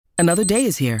Another day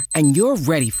is here, and you're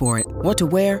ready for it. What to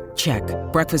wear? Check.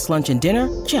 Breakfast, lunch, and dinner?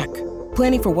 Check.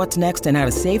 Planning for what's next and how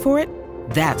to save for it?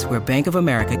 That's where Bank of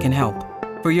America can help.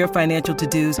 For your financial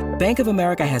to-dos, Bank of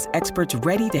America has experts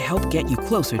ready to help get you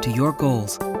closer to your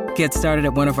goals. Get started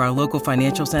at one of our local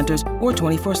financial centers or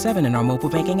 24/7 in our mobile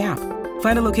banking app.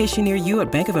 Find a location near you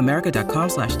at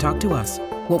bankofamerica.com/talktous.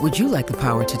 What would you like the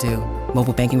power to do?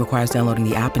 Mobile banking requires downloading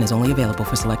the app and is only available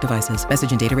for select devices.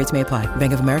 Message and data rates may apply.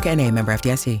 Bank of America N.A., member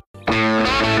FDIC.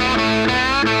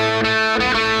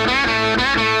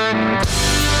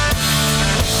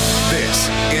 This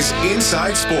is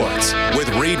Inside Sports with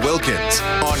Reed Wilkins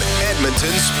on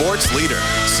Edmonton Sports Leader,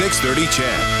 630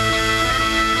 CHED.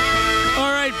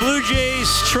 All right, Blue Jays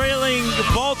trailing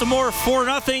Baltimore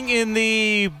 4-0 in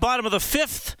the bottom of the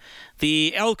fifth.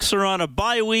 The Elks are on a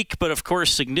bye week, but of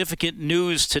course significant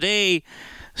news today.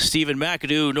 Stephen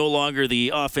McAdoo no longer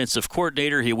the offensive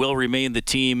coordinator. He will remain with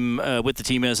the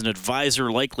team as an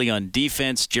advisor, likely on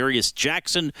defense. Jarius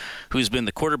Jackson, who's been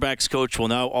the quarterback's coach, will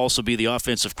now also be the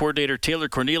offensive coordinator. Taylor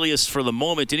Cornelius, for the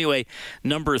moment anyway,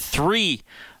 number 3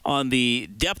 on the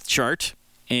depth chart.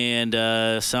 And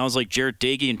sounds like Jarrett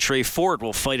Doege and Trey Ford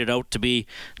will fight it out to be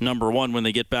number 1 when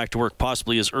they get back to work,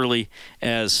 possibly as early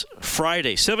as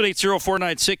Friday.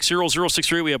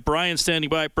 780-496-0063. We have Brian standing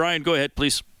by. Brian, go ahead,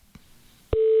 please.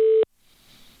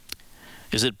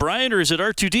 Is it Brian or is it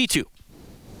R2D2?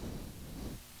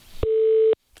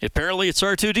 Apparently it's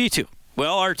R2D2.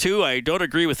 Well, R2, I don't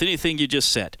agree with anything you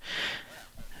just said.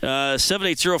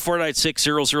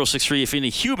 780-496-0063 if any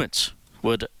humans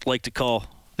would like to call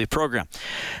the program.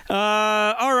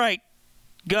 All right.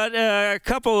 Got a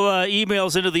couple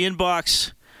emails into the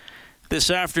inbox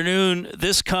this afternoon.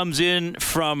 This comes in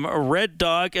from Red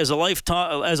Dog as a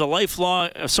lifelong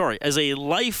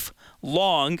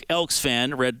Elks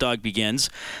fan. Red Dog begins.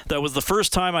 That was the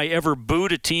first time I ever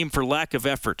booed a team for lack of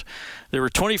effort. There were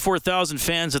 24,000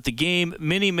 fans at the game.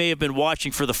 Many may have been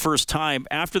watching for the first time.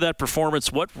 After that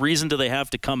performance, what reason do they have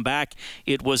to come back?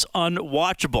 It was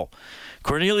unwatchable.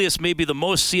 Cornelius may be the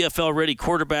most CFL-ready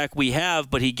quarterback we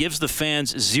have, but he gives the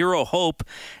fans zero hope.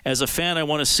 As a fan, I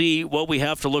want to see what we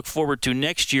have to look forward to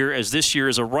next year, as this year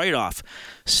is a write-off.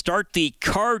 Start the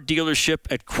car dealership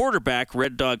at quarterback,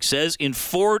 Red Dog says. In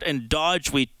Ford and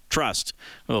Dodge, we trust.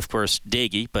 Well, of course,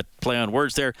 Doege, but play on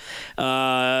words there.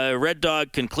 Red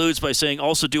Dog concludes by saying,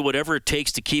 also do whatever it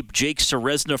takes to keep Jake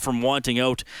Ceresna from wanting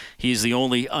out. He's the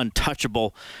only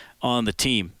untouchable on the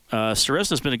team.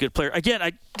 Ceresna's been a good player.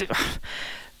 Again,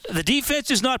 the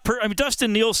defense is not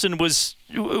Dustin Nielsen was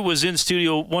in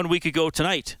studio 1 week ago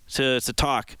tonight to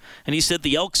talk, and he said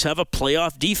the Elks have a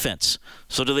playoff defense.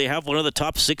 So do they have one of the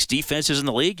top 6 defenses in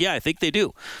the league? Yeah, I think they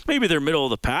do. Maybe they're middle of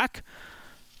the pack,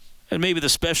 and maybe the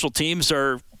special teams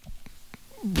are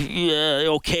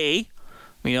okay.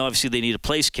 Obviously they need a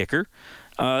place kicker.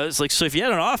 It's like, so if you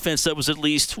had an offense that was at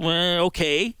least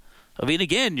okay,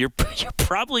 again, you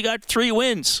probably got 3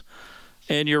 wins,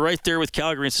 and you're right there with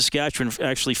Calgary and Saskatchewan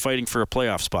actually fighting for a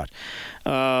playoff spot.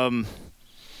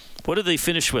 What did they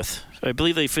finish with? I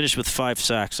believe they finished with 5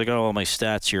 sacks. I got all my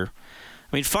stats here.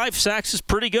 5 sacks is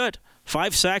pretty good.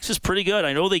 5 sacks is pretty good.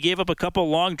 I know they gave up a couple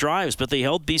long drives, but they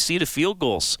held BC to field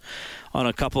goals on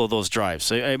a couple of those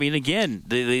drives. Again,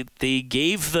 they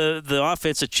gave the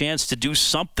offense a chance to do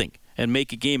something and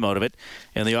make a game out of it,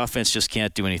 and the offense just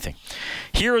can't do anything.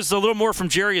 Here is a little more from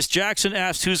Jarius Jackson,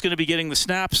 asked who's going to be getting the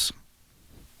snaps.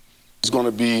 It's going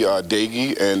to be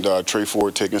Doege and Trey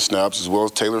Ford taking snaps, as well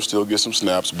as Taylor still gets some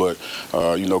snaps. But,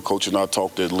 Coach and I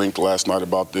talked at length last night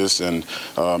about this, and,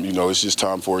 it's just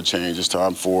time for a change. It's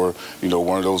time for,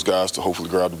 one of those guys to hopefully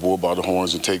grab the bull by the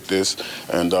horns and take this.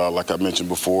 And like I mentioned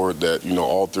before, that,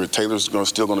 all 3, Taylor's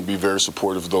still going to be very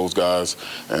supportive of those guys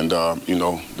and,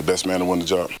 the best man to win the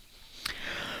job.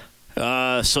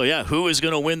 Who is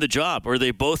going to win the job? Are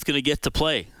they both going to get to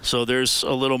play? So there's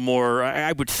a little more.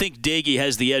 I would think Doege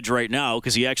has the edge right now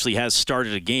because he actually has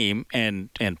started a game and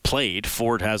played.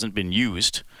 Ford hasn't been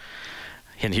used.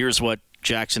 And here's what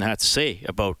Jackson had to say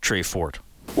about Trey Ford.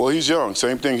 Well, he's young.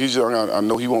 Same thing. He's young. I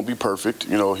know he won't be perfect.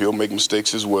 He'll make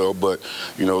mistakes as well. But,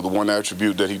 the one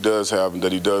attribute that he does have and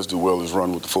that he does do well is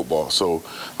run with the football. So,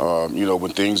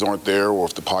 when things aren't there or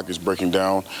if the pocket's breaking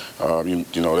down,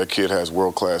 that kid has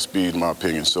world-class speed, in my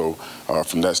opinion. So,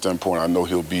 from that standpoint, I know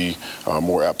he'll be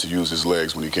more apt to use his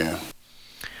legs when he can.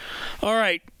 All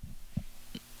right.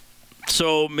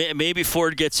 So, maybe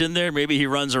Ford gets in there. Maybe he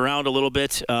runs around a little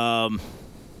bit.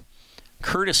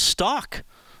 Curtis Stock,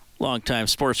 longtime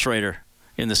sports writer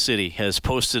in the city, has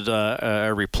posted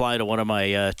a reply to one of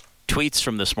my tweets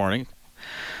from this morning.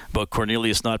 about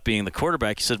Cornelius not being the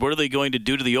quarterback. He said, what are they going to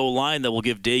do to the O-line that will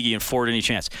give Daigie and Ford any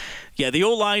chance? Yeah, the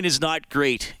O-line is not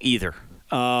great either.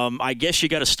 I guess you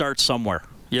got to start somewhere.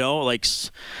 You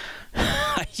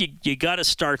got to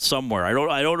start somewhere.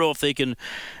 I don't know if they can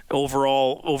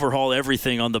overhaul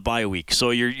everything on the bye week.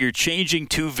 So you're changing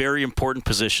two very important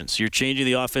positions. You're changing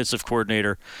the offensive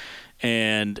coordinator,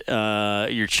 and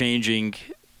you're changing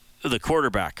the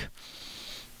quarterback.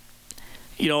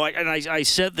 I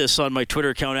said this on my Twitter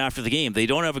account after the game. They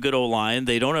don't have a good O-line.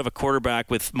 They don't have a quarterback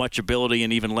with much ability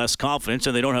and even less confidence,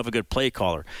 and they don't have a good play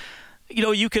caller.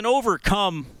 You can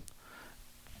overcome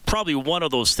probably one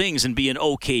of those things and be an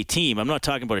okay team. I'm not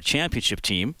talking about a championship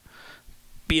team.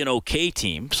 Be an okay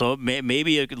team. So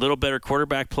maybe a little better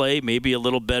quarterback play, maybe a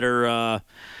little better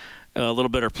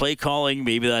play calling.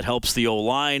 Maybe that helps the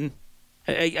O-line.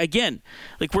 Again,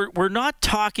 we're not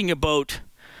talking about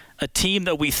a team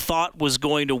that we thought was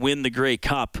going to win the Grey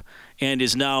Cup and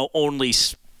is now only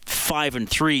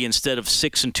 5-3 instead of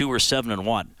 6-2 or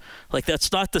 7-1.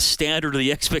 That's not the standard or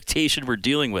the expectation we're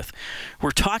dealing with.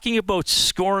 We're talking about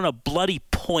scoring a bloody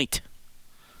point.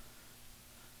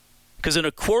 Because in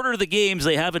a quarter of the games,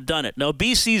 they haven't done it. Now,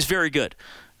 BC's very good.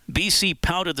 BC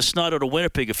pounded the snot out of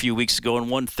Winnipeg a few weeks ago and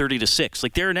won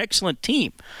 30-6. They're an excellent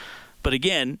team. But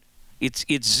again, it's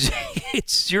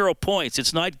 0 points.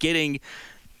 It's not getting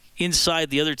inside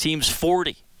the other team's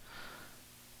 40.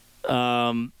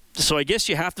 So I guess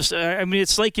you have to. I mean,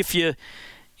 it's like if you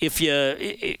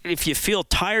feel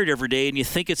tired every day and you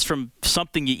think it's from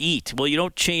something you eat. Well, you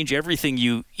don't change everything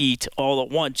you eat all at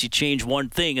once. You change one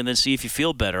thing and then see if you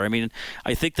feel better. I mean,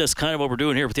 I think that's kind of what we're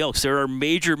doing here with the Elks. There are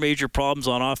major problems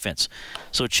on offense.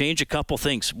 So change a couple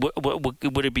things.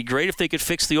 Would it be great if they could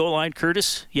fix the O-line,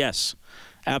 Curtis? Yes,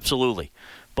 absolutely.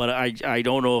 But I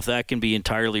don't know if that can be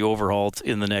entirely overhauled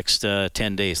in the next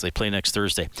 10 days. They play next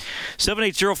Thursday.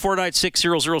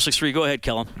 780-496-0063. Go ahead,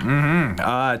 Kellen.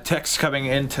 Text coming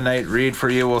in tonight, Reed, for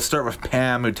you. We'll start with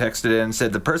Pam, who texted in and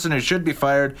said, the person who should be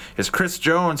fired is Chris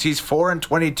Jones. He's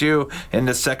 4-22 in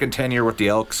the second tenure with the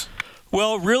Elks.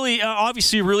 Well, really,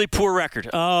 obviously, really poor record.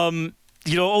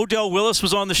 Odell Willis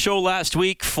was on the show last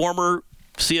week, former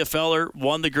CFLer,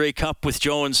 won the Grey Cup with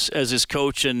Jones as his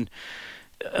coach and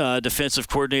defensive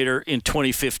coordinator in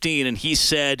 2015, and he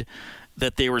said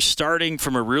that they were starting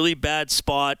from a really bad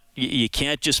spot. You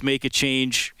can't just make a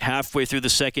change halfway through the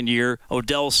second year.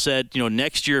 Odell said,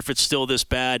 next year if it's still this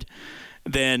bad,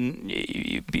 then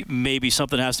maybe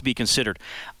something has to be considered.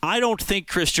 I don't think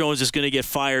Chris Jones is going to get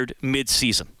fired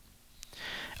mid-season.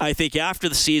 I think after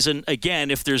the season,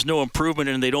 again, if there's no improvement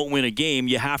and they don't win a game,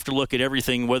 you have to look at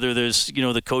everything, whether there's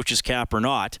the coach's cap or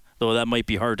not, though that might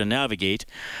be hard to navigate.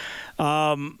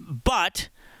 But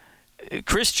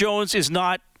Chris Jones is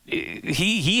not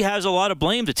he has a lot of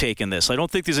blame to take in this. I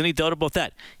don't think there's any doubt about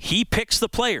that. He picks the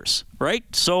players, right?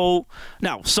 So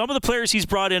now some of the players he's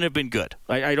brought in have been good.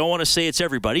 I don't want to say it's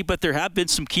everybody, but there have been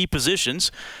some key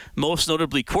positions, most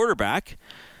notably quarterback.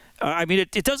 I mean,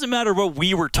 it doesn't matter what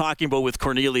we were talking about with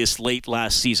Cornelius late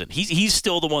last season. He's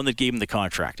still the one that gave him the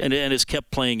contract and has kept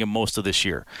playing him most of this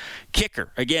year.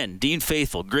 Kicker, again, Dean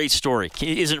Faithfull, great story.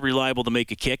 He isn't reliable to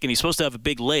make a kick, and he's supposed to have a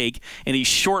big leg, and he's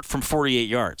short from 48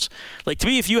 yards. To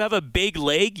me, if you have a big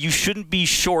leg, you shouldn't be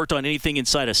short on anything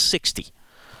inside of 60.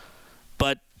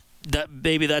 But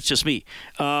maybe that's just me.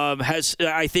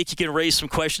 I think you can raise some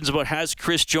questions about, has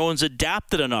Chris Jones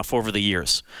adapted enough over the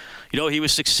years? He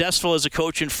was successful as a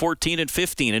coach in 14 and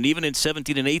 15, and even in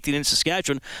 17 and 18 in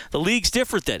Saskatchewan. The league's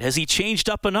different then. Has he changed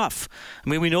up enough? I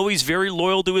mean, we know he's very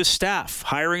loyal to his staff,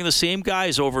 hiring the same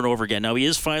guys over and over again. Now, he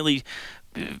is finally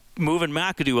moving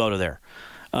McAdoo out of there.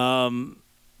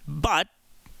 But,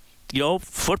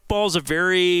 football's a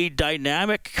very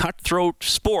dynamic, cutthroat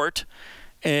sport.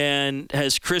 And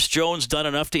has Chris Jones done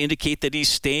enough to indicate that he's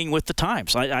staying with the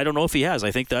times? I don't know if he has. I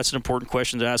think that's an important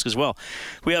question to ask as well.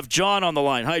 We have John on the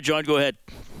line. Hi, John. Go ahead.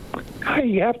 Hi.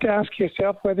 You have to ask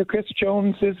yourself whether Chris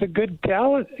Jones is a good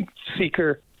talent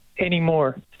seeker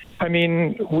anymore. I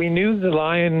mean, we knew the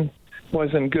line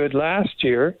wasn't good last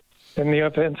year in the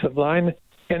offensive line,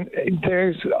 and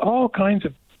there's all kinds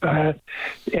of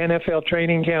NFL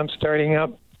training camps starting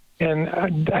up. And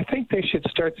I think they should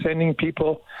start sending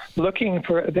people looking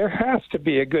for. There has to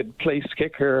be a good place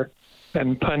kicker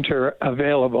and punter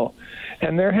available,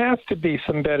 and there has to be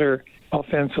some better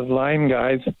offensive line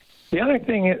guys. The other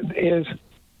thing is,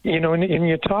 when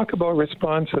you talk about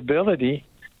responsibility,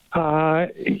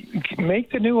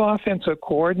 make the new offensive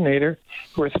coordinator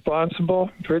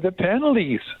responsible for the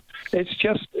penalties. It's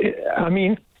just,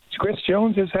 Chris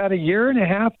Jones has had a year and a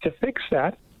half to fix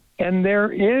that, and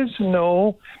there is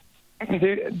no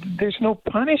there's no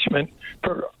punishment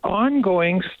for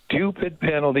ongoing stupid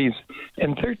penalties.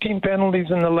 And 13 penalties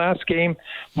in the last game,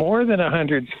 more than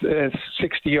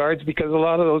 160 yards, because a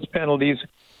lot of those penalties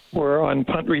were on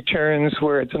punt returns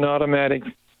where it's an automatic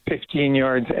 15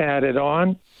 yards added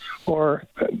on, or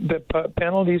the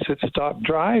penalties that stop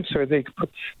drives, or they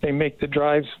make the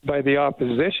drives by the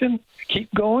opposition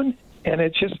keep going. And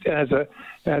it's just, as a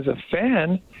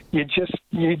fan, you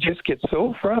just get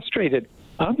so frustrated.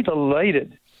 I'm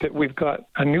delighted that we've got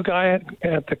a new guy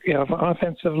at the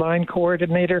offensive line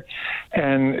coordinator,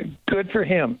 and good for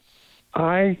him.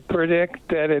 I predict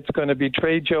that it's going to be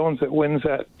Trey Jones that wins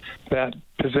that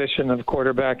position of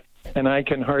quarterback, and I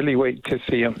can hardly wait to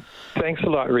see him. Thanks a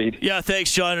lot, Reed. Yeah,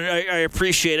 thanks, John. I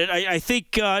appreciate it. I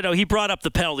think he brought up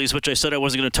the penalties, which I said I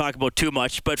wasn't going to talk about too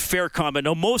much, but fair comment.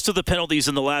 No, most of the penalties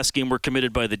in the last game were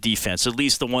committed by the defense, at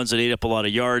least the ones that ate up a lot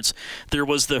of yards. There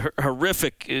was the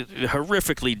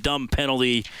horrifically dumb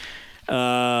penalty.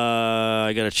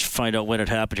 I got to find out when it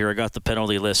happened here. I got the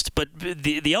penalty list. But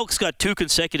the Elks got 2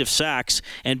 consecutive sacks,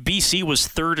 and BC was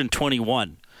 3rd and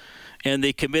 21, and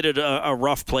they committed a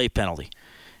rough play penalty.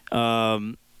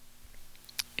 Who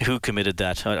committed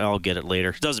that? I'll get it later.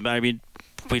 It doesn't matter. I mean,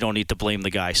 we don't need to blame the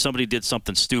guy. Somebody did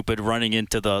something stupid running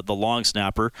into the long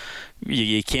snapper.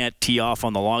 You can't tee off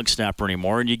on the long snapper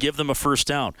anymore, and you give them a first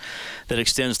down that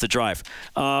extends the drive.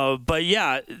 But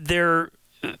yeah,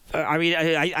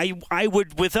 I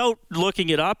would, without looking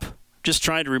it up, just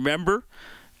trying to remember,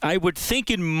 I would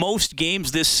think in most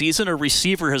games this season a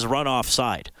receiver has run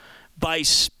offside by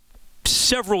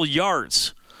several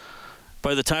yards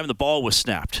by the time the ball was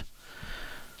snapped.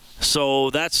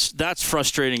 So that's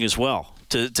frustrating as well,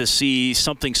 to see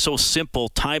something so simple,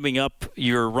 timing up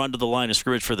your run to the line of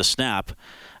scrimmage for the snap.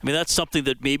 I mean, that's something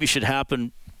that maybe should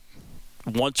happen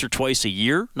once or twice a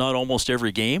year, not almost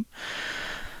every game.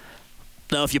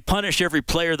 Now, if you punish every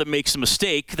player that makes a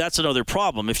mistake, that's another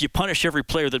problem. If you punish every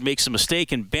player that makes a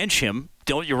mistake and bench him,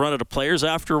 don't you run out of players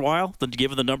after a while? Then,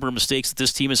 given the number of mistakes that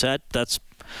this team has had, that's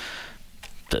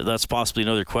possibly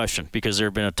another question, because there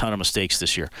have been a ton of mistakes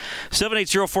this year.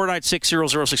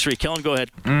 780-496-0063. Kellen, go ahead.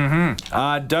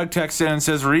 Doug texts in and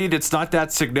says, Reed, it's not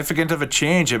that significant of a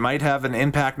change. It might have an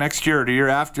impact next year or the year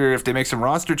after if they make some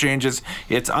roster changes.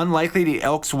 It's unlikely the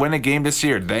Elks win a game this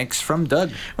year. Thanks from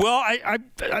Doug. Well,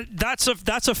 that's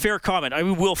a fair comment. I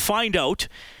mean, we'll find out.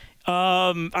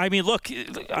 I mean, look,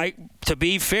 to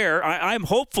be fair, I'm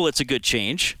hopeful it's a good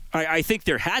change. I think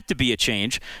there had to be a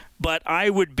change. But I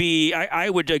would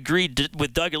agree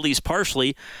with Doug, at least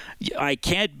partially. I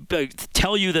can't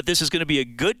tell you that this is going to be a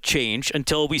good change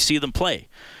until we see them play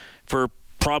for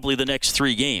probably the next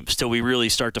 3 games, till we really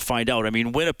start to find out. I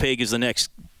mean, Winnipeg is the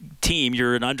next team.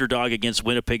 You're an underdog against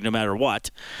Winnipeg no matter what.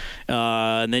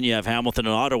 And then you have Hamilton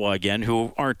and Ottawa again,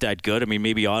 who aren't that good. I mean,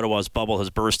 maybe Ottawa's bubble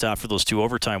has burst after those 2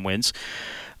 overtime wins.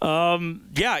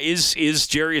 Is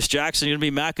Jarius Jackson going to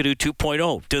be McAdoo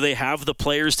 2.0? Do they have the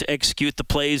players to execute the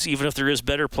plays, even if there is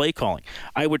better play calling?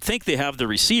 I would think they have the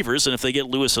receivers, and if they get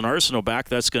Lewis and Arsenault back,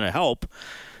 that's going to help.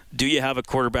 Do you have a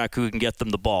quarterback who can get them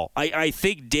the ball? I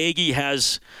think Daigie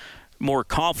has more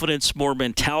confidence, more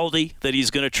mentality that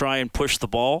he's going to try and push the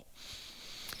ball.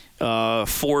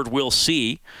 Ford will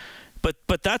see.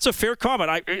 But that's a fair comment.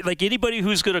 Like anybody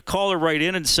who's going to call or write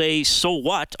in and say, so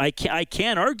what? I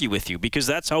can't argue with you, because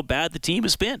that's how bad the team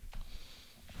has been.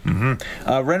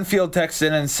 Renfield texts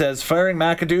in and says, firing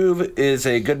McAdoo is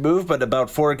a good move, but about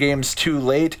 4 games too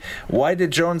late. Why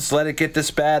did Jones let it get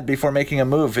this bad before making a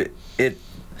move?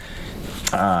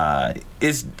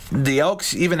 Is the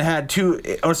Elks even had 2?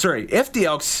 If the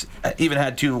Elks even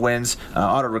had 2 wins,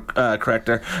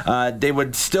 autocorrector, they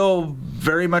would still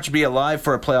very much be alive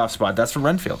for a playoff spot. That's from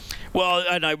Renfield. Well,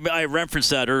 and I referenced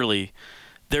that early.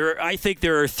 I think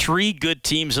there are 3 good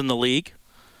teams in the league.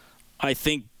 I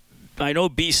know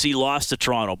BC lost to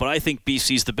Toronto, but I think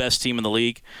BC's the best team in the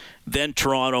league. Then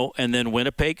Toronto, and then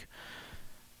Winnipeg.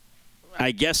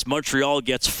 I guess Montreal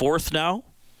gets 4th now.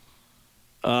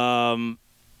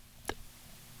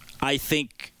 I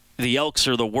think the Elks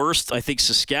are the worst. I think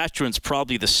Saskatchewan's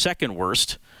probably the 2nd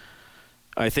worst.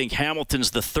 I think Hamilton's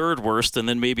the 3rd worst, and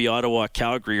then maybe Ottawa,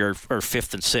 Calgary are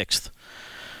 5th and 6th.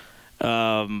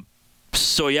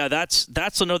 So yeah,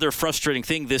 that's another frustrating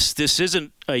thing. This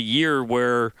isn't a year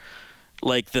where,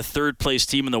 like, the 3rd place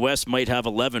team in the West might have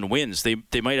 11 wins.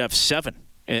 They might have 7,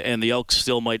 and the Elks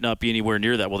still might not be anywhere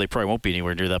near that. Well, they probably won't be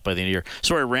anywhere near that by the end of the year.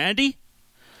 Sorry, Randy?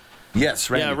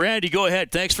 Yes, Randy. Yeah, Randy, go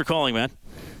ahead. Thanks for calling, man.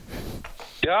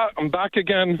 Yeah, I'm back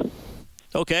again.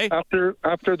 Okay.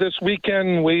 After this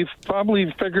weekend, we've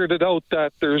probably figured it out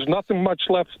that there's nothing much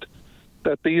left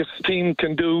that this team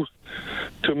can do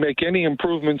to make any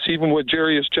improvements, even with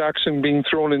Jarius Jackson being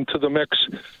thrown into the mix.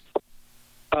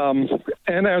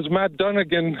 And as Matt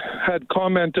Dunnigan had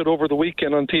commented over the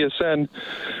weekend on TSN,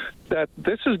 that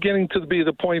this is getting to be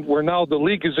the point where now the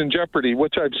league is in jeopardy,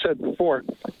 which I've said before.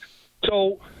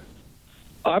 So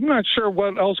I'm not sure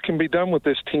what else can be done with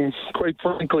this team. Quite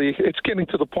frankly, it's getting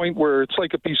to the point where it's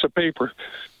like a piece of paper.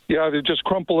 You either just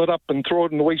crumple it up and throw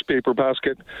it in the waste paper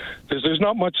basket, because there's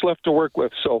not much left to work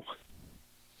with. So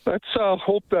let's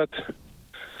hope that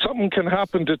something can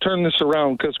happen to turn this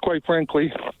around, because quite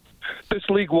frankly, this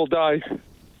league will die,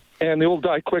 and it will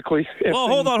die quickly. Well,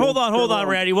 hold on,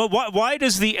 Randy. Well, why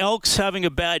does the Elks having a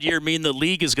bad year mean the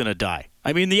league is going to die?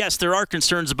 I mean, yes, there are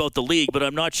concerns about the league, but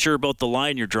I'm not sure about the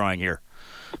line you're drawing here,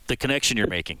 the connection you're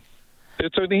making.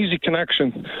 It's an easy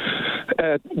connection.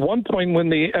 At one point when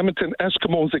the Edmonton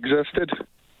Eskimos existed,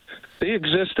 they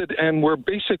existed and were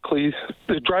basically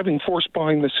the driving force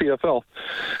behind the CFL.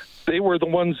 They were the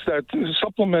ones that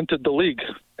supplemented the league,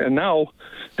 and now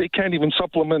they can't even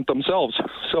supplement themselves.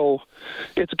 So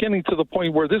it's getting to the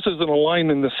point where this isn't a line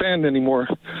in the sand anymore.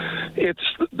 It's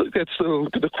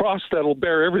the cross that'll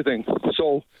bear everything.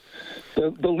 So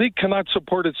the league cannot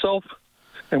support itself,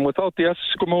 and without the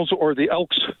Eskimos or the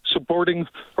Elks supporting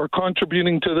or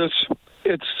contributing to this,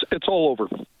 it's all over.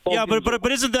 Yeah,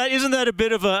 but isn't that a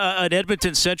bit of an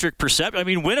Edmonton-centric perception? I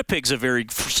mean, Winnipeg's a very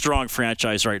strong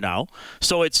franchise right now,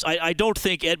 so I don't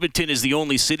think Edmonton is the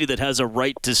only city that has a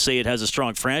right to say it has a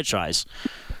strong franchise.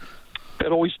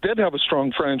 It always did have a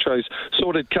strong franchise.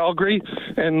 So did Calgary,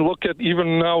 and look at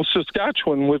even now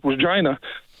Saskatchewan with Regina.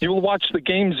 You'll watch the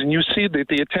games and you see that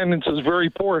the attendance is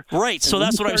very poor. Right, so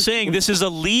that's what I'm saying. This is a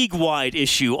league-wide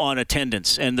issue on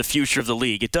attendance and the future of the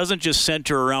league. It doesn't just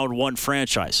center around one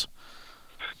franchise.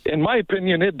 In my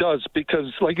opinion, it does,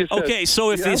 because, like I said, okay. So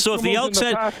if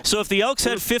the Elks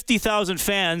had 50,000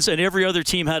 fans and every other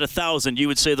team had 1,000, you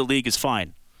would say the league is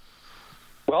fine.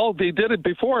 Well, they did it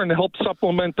before and helped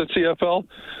supplement the CFL.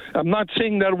 I'm not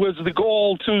saying that was the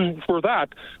goal for that.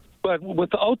 But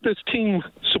without this team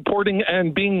supporting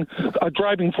and being a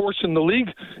driving force in the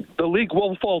league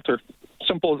will falter.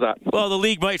 Simple as that. Well, the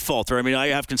league might falter. I mean, I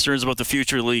have concerns about the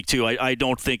future of the league, too. I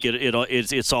don't think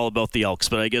it's all about the Elks,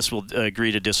 but I guess we'll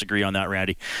agree to disagree on that,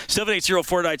 Randy.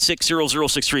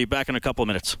 780-496-0063. Back in a couple of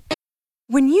minutes.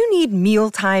 When you need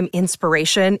mealtime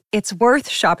inspiration, it's worth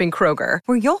shopping Kroger,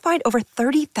 where you'll find over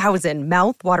 30,000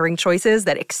 mouth-watering choices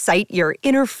that excite your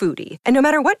inner foodie. And no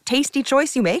matter what tasty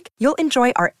choice you make, you'll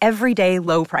enjoy our everyday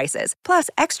low prices, plus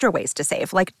extra ways to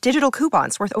save, like digital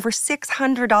coupons worth over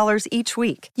 $600 each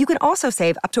week. You can also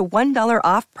save up to $1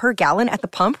 off per gallon at the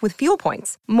pump with fuel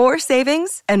points. More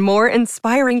savings and more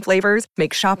inspiring flavors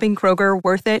make shopping Kroger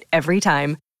worth it every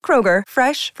time. Kroger,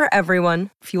 fresh for everyone.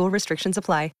 Fuel restrictions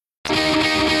apply. Your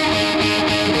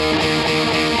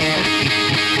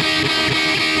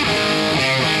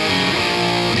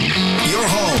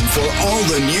home for all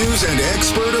the news and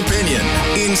expert opinion.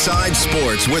 Inside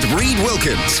Sports with Reed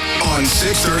Wilkins on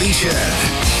 630 CHED.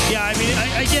 Yeah, I mean,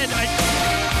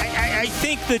 I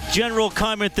think the general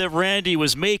comment that Randy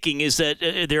was making is that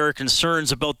there are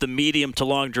concerns about the medium to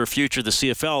long-term future of the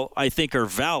CFL, I think, are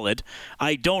valid.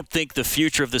 I don't think the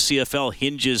future of the CFL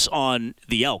hinges on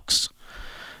the Elks.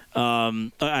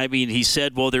 I mean, he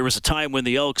said, well, there was a time when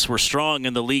the Elks were strong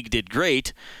and the league did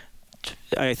great.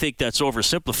 I think that's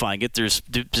oversimplifying it. There's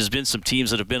been some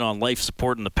teams that have been on life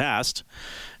support in the past,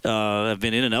 have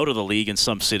been in and out of the league in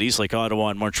some cities like Ottawa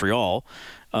and Montreal.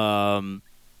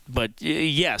 But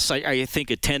yes, I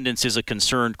think attendance is a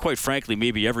concern, quite frankly,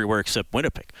 maybe everywhere except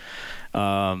Winnipeg.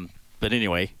 But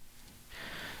anyway,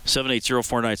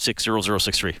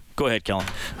 780-496-0063. Go ahead, Kellen.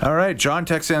 All right. John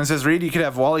texts in and says, Reed, you could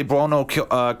have Wally Buono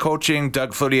coaching,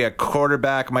 Doug Flutie at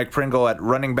quarterback, Mike Pringle at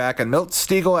running back, and Milt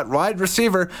Stiegel at wide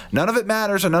receiver. None of it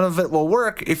matters and none of it will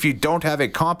work if you don't have a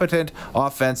competent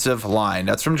offensive line.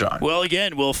 That's from John. Well,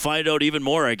 again, we'll find out even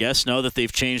more, I guess, now that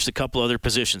they've changed a couple other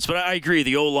positions. But I agree,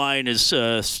 the O-line is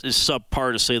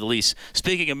subpar, to say the least.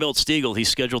 Speaking of Milt Stiegel, he's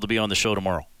scheduled to be on the show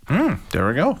tomorrow. There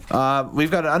we go. We've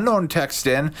got an unknown text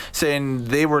in saying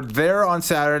they were there on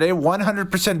Saturday,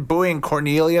 100% booing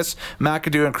Cornelius,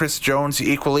 McAdoo, and Chris Jones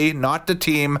equally. Not the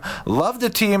team. Loved the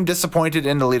team. Disappointed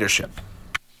in the leadership.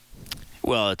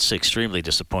 Well, it's extremely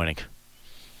disappointing.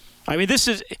 I mean, this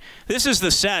is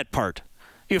the sad part.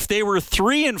 If they were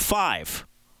 3-5,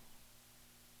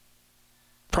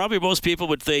 probably most people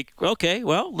would think, okay,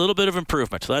 well, a little bit of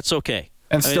improvement. That's okay.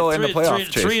 And still in the playoff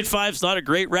chase. 3-5 is not a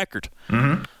great record.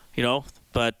 Mm-hmm. You know,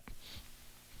 but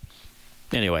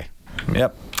anyway.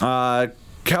 Yep.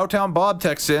 Cowtown Bob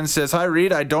texts in, says, Hi,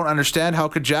 Reed. I don't understand how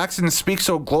could Jackson speak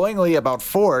so glowingly about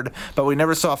Ford, but we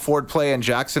never saw Ford play and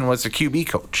Jackson was the QB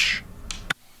coach.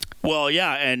 Well,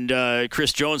 yeah, and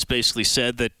Chris Jones basically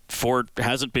said that Ford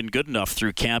hasn't been good enough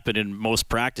through camp and in most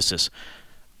practices.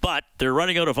 But they're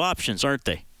running out of options, aren't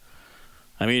they?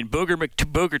 I mean,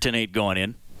 Boogerton ain't going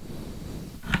in.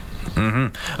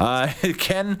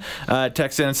 Ken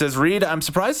texts in and says, Reed, I'm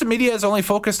surprised the media is only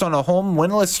focused on a home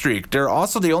winless streak. They're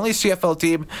also the only CFL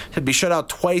team to be shut out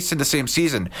twice in the same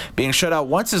season. Being shut out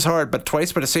once is hard, but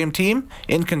twice by the same team?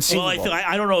 Inconceivable. Well,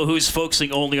 I don't know who's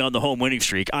focusing only on the home winning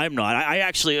streak. I'm not. I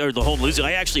actually, or the home losing,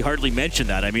 I actually hardly mention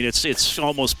that. I mean, it's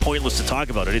almost pointless to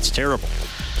talk about it. It's terrible.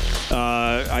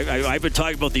 I've been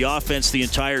talking about the offense the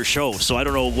entire show, so I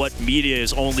don't know what media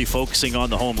is only focusing on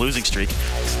the home losing streak.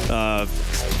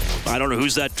 I don't know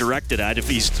who's that directed at. If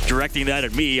he's directing that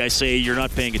at me, I say you're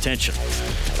not paying attention.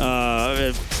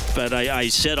 But I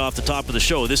said off the top of the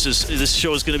show, this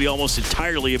show is going to be almost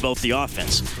entirely about the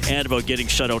offense and about getting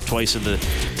shut out twice in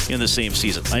the same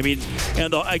season. I mean,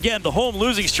 and again, the home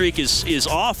losing streak is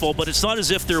awful, but it's not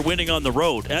as if they're winning on the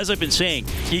road. As I've been saying,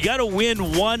 you got to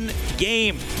win one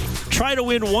game. Try to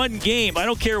win one game. I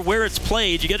don't care where it's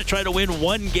played. You got to try to win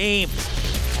one game.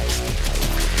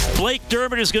 Blake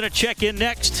Dermott is going to check in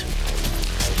next.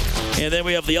 And then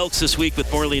we have the Elks this week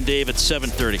with Morley and Dave at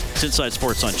 7:30. It's Inside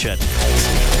Sports on Ched.